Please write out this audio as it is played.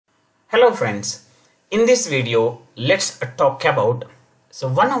Hello friends, in this video let's talk about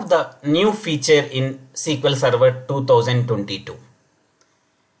one of the new feature in SQL Server 2022.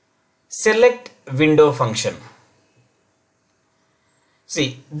 Select window function.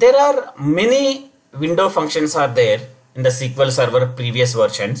 See, there are many window functions are there in the SQL Server previous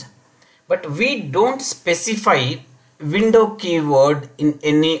versions, but we don't specify window keyword in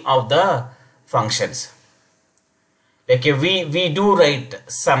any of the functions. Like we do write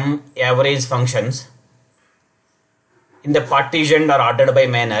some average functions in the partitioned or ordered by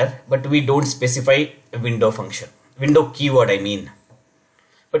manner, but we don't specify a window function, window keyword I mean.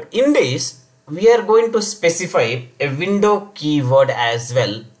 But in this, we are going to specify a window keyword as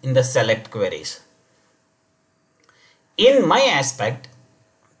well in the select queries. In my aspect,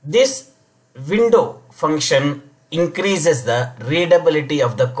 this window function increases the readability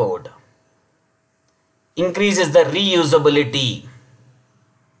of the code, increases the reusability.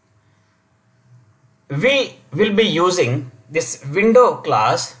 We will be using this window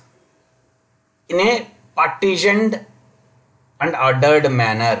class in a partitioned and ordered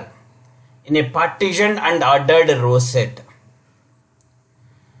manner, in a partitioned and ordered row set.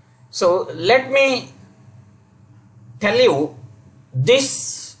 So let me tell you,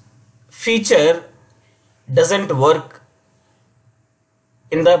 this feature doesn't work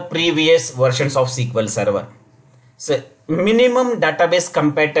in the previous versions of SQL Server. So minimum database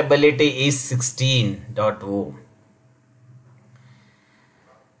compatibility is 16.0.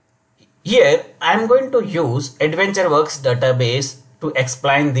 Here I am going to use AdventureWorks database to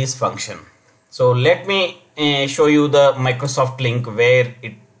explain this function. So let me show you the Microsoft link where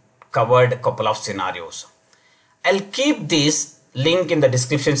it covered a couple of scenarios. I'll keep this link in the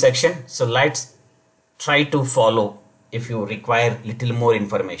description section. So let's try to follow if you require little more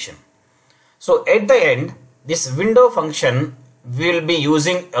information. So at the end, this window function will be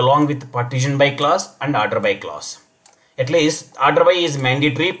using along with partition by clause and order by clause. At least order by is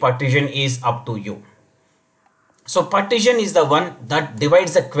mandatory, partition is up to you. So partition is the one that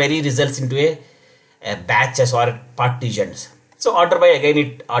divides the query results into a batches or partitions. So order by, again,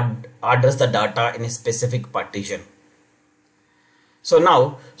 it orders the data in a specific partition. So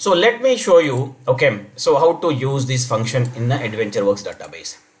now, let me show you, okay, so how to use this function in the AdventureWorks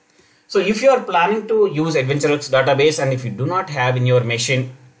database. So if you are planning to use AdventureWorks database and if you do not have in your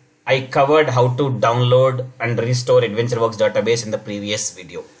machine, I covered how to download and restore AdventureWorks database in the previous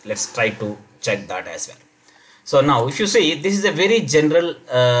video. Let's try to check that as well. So now if you see, this is a very general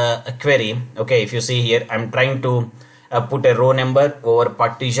query. Okay, if you see here, I'm trying to put a row number over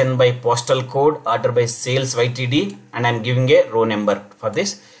partition by postal code, order by sales YTD, and I'm giving a row number for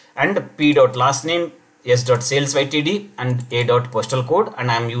this, and p dot last name, s dot sales YTD, and a dot postal code,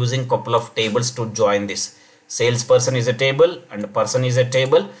 and I'm using couple of tables to join this. Salesperson is a table and person is a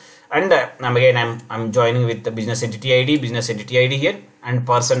table, and I'm joining with the business entity ID here, and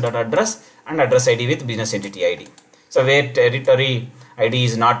person dot address and address ID with business entity ID. So where territory ID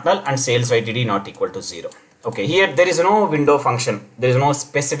is not null and sales YTD not equal to 0. Okay, here there is no window function, there is no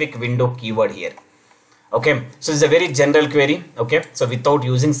specific window keyword here. Okay, so it's a very general query. Okay, so without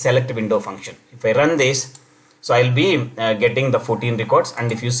using select window function, if I run this, so I'll be getting the 14 records,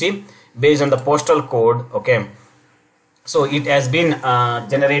 and if you see, based on the postal code, okay, so it has been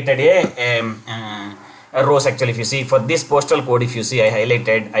generated a rows. Actually, if you see, for this postal code, if you see, I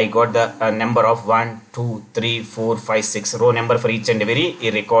highlighted, I got the number of 1 2 3 4 5 6 row number for each and every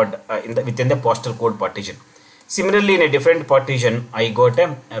record within the postal code partition. Similarly, in a different partition, I got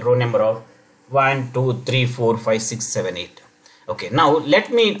a row number of 1 2 3 4 5 6 7 8. Okay, now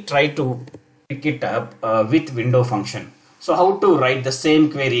let me try to pick it up with window function. So how to write the same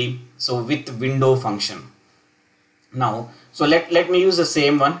query, so with window function. Now, so let me use the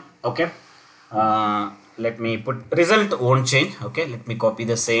same one. Okay, let me put result won't change. Okay, let me copy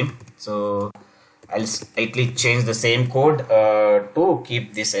the same. So I'll slightly change the same code to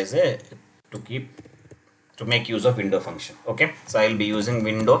keep this as a to make use of window function. Okay, so I'll be using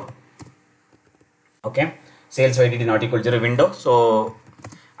window. Okay, sales YTD not equal to 0 window. So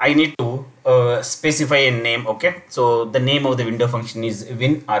I need to specify a name. Okay, so the name of the window function is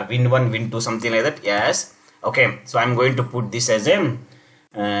win or win1, win2, something like that. Yes. Okay, so I'm going to put this as a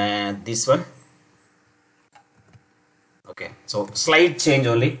this one. Okay, so slight change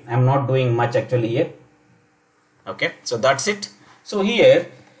only, I'm not doing much actually here. Okay, so that's it. So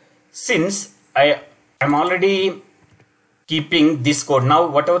here, since I'm already keeping this code, now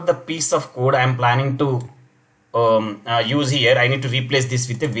whatever the piece of code I'm planning to use here, I need to replace this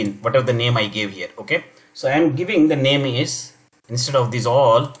with a win, whatever the name I gave here. Okay, so I'm giving the name is, instead of this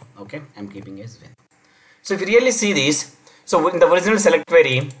all, okay, I'm keeping as win. So if you really see this, So in the original select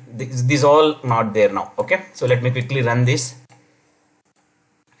query, this all not there now. Okay, so let me quickly run this.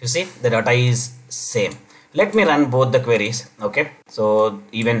 You see the data is same. Let me run both the queries. Okay, so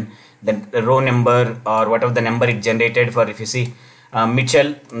even the row number or whatever the number it generated for, if you see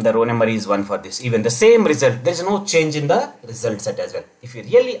Mitchell, the row number is 1 for this. Even the same result, there is no change in the result set as well. If you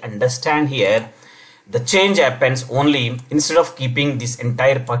really understand here, the change happens only instead of keeping this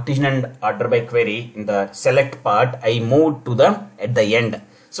entire partition and order by query in the select part, I moved to the at the end.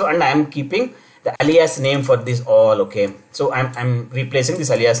 So and I am keeping the alias name for this all. Okay, so I'm replacing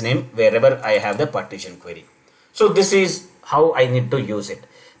this alias name wherever I have the partition query. So this is how I need to use it.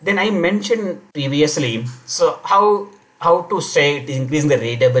 Then I mentioned previously, so how to say it increase the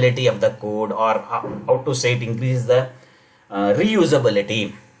readability of the code, or how to say it increase the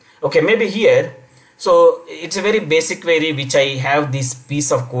reusability. Okay, maybe here, so it's a very basic query which I have this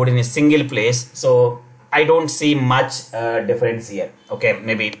piece of code in a single place, so I don't see much difference here. Okay,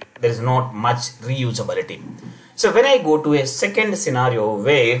 maybe there is not much reusability. So when I go to a second scenario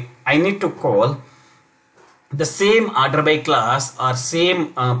where I need to call the same order by class or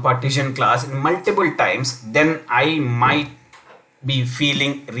same partition class in multiple times, then I might be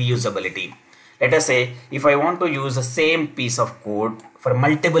feeling reusability. Let us say if I want to use the same piece of code for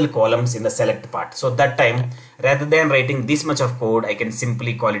multiple columns in the select part, so that time rather than writing this much of code, I can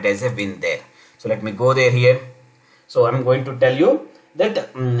simply call it as a win there. So let me go there here. So I'm going to tell you that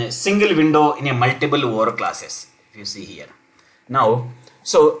single window in a multiple over classes, if you see here. Now,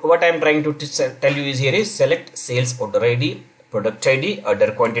 so what I'm trying to tell you is here is select sales order ID, product ID,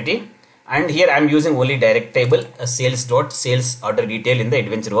 order quantity, and here I'm using only direct table sales order detail in the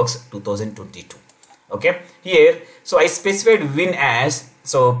AdventureWorks 2022. Okay, here so I specified win as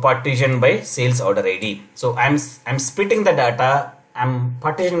so partition by sales order ID. So I'm splitting the data, I'm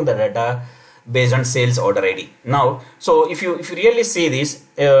partitioning the data based on sales order ID. Now, so if you really see this,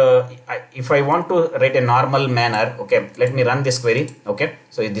 if I want to write a normal manner, okay, let me run this query. Okay,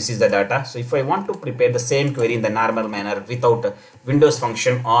 so this is the data. So if I want to prepare the same query in the normal manner without Windows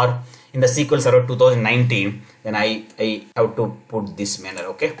function or in the SQL Server 2019, then I have to put this manner.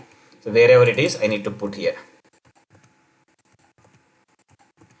 Okay, so wherever it is, I need to put here.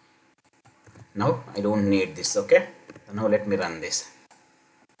 Now I don't need this. Okay, so now let me run this.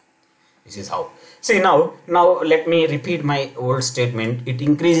 This is how. See now let me repeat my old statement. It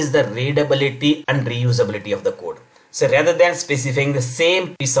increases the readability and reusability of the code. So rather than specifying the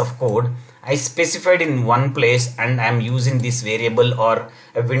same piece of code, I specified in one place and I am using this variable or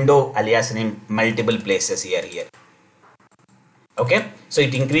a window alias name multiple places here. Okay, so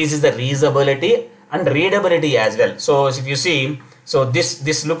it increases the reusability and readability as well. So if you see, so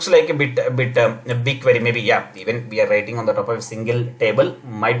this looks like a big query, maybe, yeah, even we are writing on the top of a single table,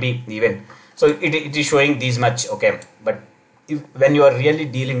 might be even, so it is showing this much. Okay, but when you are really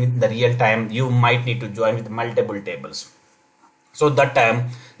dealing in the real time, you might need to join with multiple tables, so that time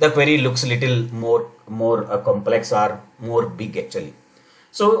the query looks little more complex or more big actually.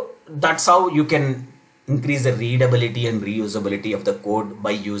 So that's how you can increase the readability and reusability of the code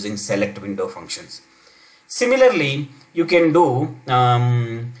by using select window functions. Similarly, you can do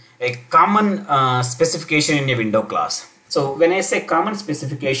a common specification in a window class. So when I say common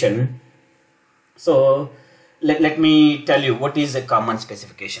specification, so let me tell you what is a common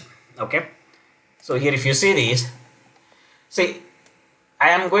specification. Okay, so here if you see this, see I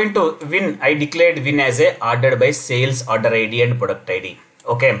am going to win, I declared win as a ordered by sales order ID and product ID.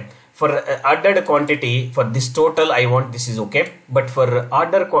 Okay, for ordered quantity, for this total I want this is okay, but for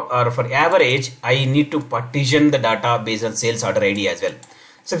order or for average I need to partition the data based on sales order ID as well.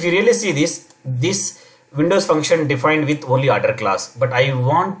 So if you really see this Windows function defined with only order class, but I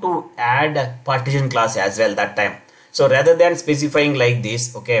want to add partition class as well that time. So rather than specifying like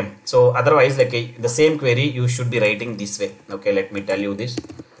this, okay, so otherwise like the same query you should be writing this way. Okay, let me tell you this.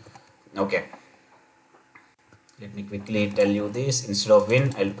 Okay, let me quickly tell you this. Instead of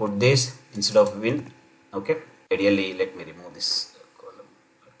win, I'll put this instead of win. Okay, ideally let me remove this column.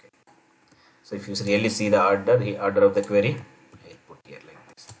 Okay, so if you really see the order of the query, I'll put here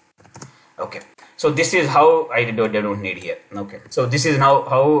like this. Okay, so this is how I don't need here. Okay, so this is now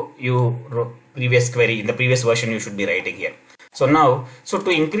how you previous query in the previous version you should be writing here. So now, so to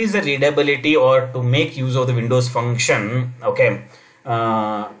increase the readability or to make use of the Windows function, okay,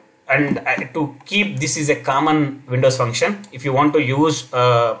 and to keep this is a common Windows function. If you want to use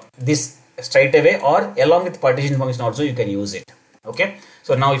this straight away or along with partition function also you can use it. Okay,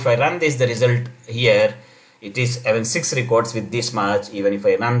 so now if I run this, the result here, it is having 6 records with this much. Even if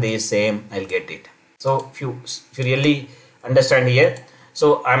I run this same, I'll get it. So if you really understand here,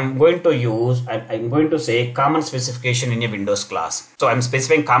 So I'm going to say common specification in a Windows class. So I'm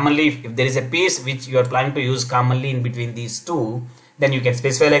specifying commonly, if there is a piece which you are planning to use commonly in between these two, then you can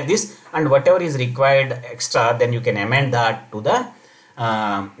specify like this, and whatever is required extra, then you can amend that to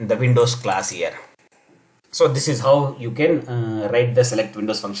the Windows class here. So this is how you can write the select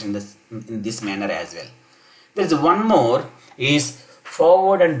Windows function in this manner as well. There is one more, is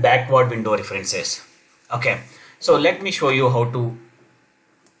forward and backward window references. Okay, so let me show you how to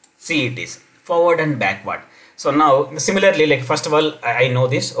see it is forward and backward. So now similarly, like first of all, I know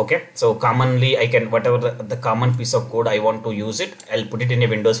this. Okay, so commonly I can, whatever the common piece of code I want to use it, I'll put it in a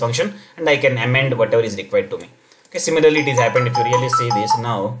Windows function and I can amend whatever is required to me. Okay, similarly it is happened if you really see this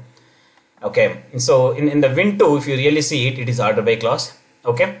now. Okay, so in the Win2, if you really see it, it is order by clause.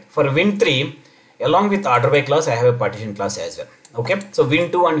 Okay, for Win3, along with order by clause, I have a partition clause as well. Okay, so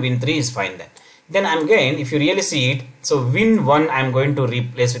Win2 and Win3 is fine then. Then I'm again, if you really see it, so Win1 I'm going to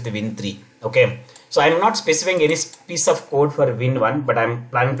replace with Win3. Okay, so I'm not specifying any piece of code for Win1, but I'm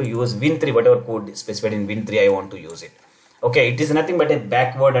planning to use Win3, whatever code is specified in Win3 I want to use it. Okay, it is nothing but a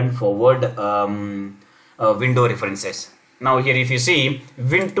backward and forward window references. Now here if you see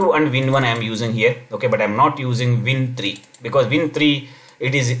Win2 and Win1 I am using here. Okay, but I'm not using Win3 because Win3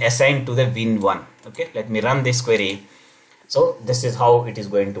 it is assigned to the Win1. Okay, let me run this query. So this is how it is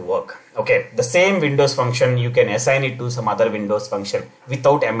going to work. Okay, the same Windows function you can assign it to some other Windows function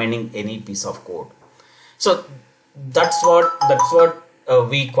without amending any piece of code. So that's what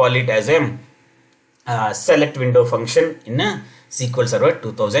we call it as a select window function in a SQL Server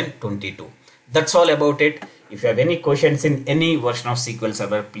 2022. That's all about it. If you have any questions in any version of SQL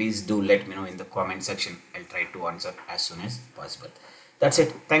Server, please do let me know in the comment section. I'll try to answer as soon as possible. That's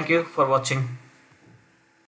it. Thank you for watching.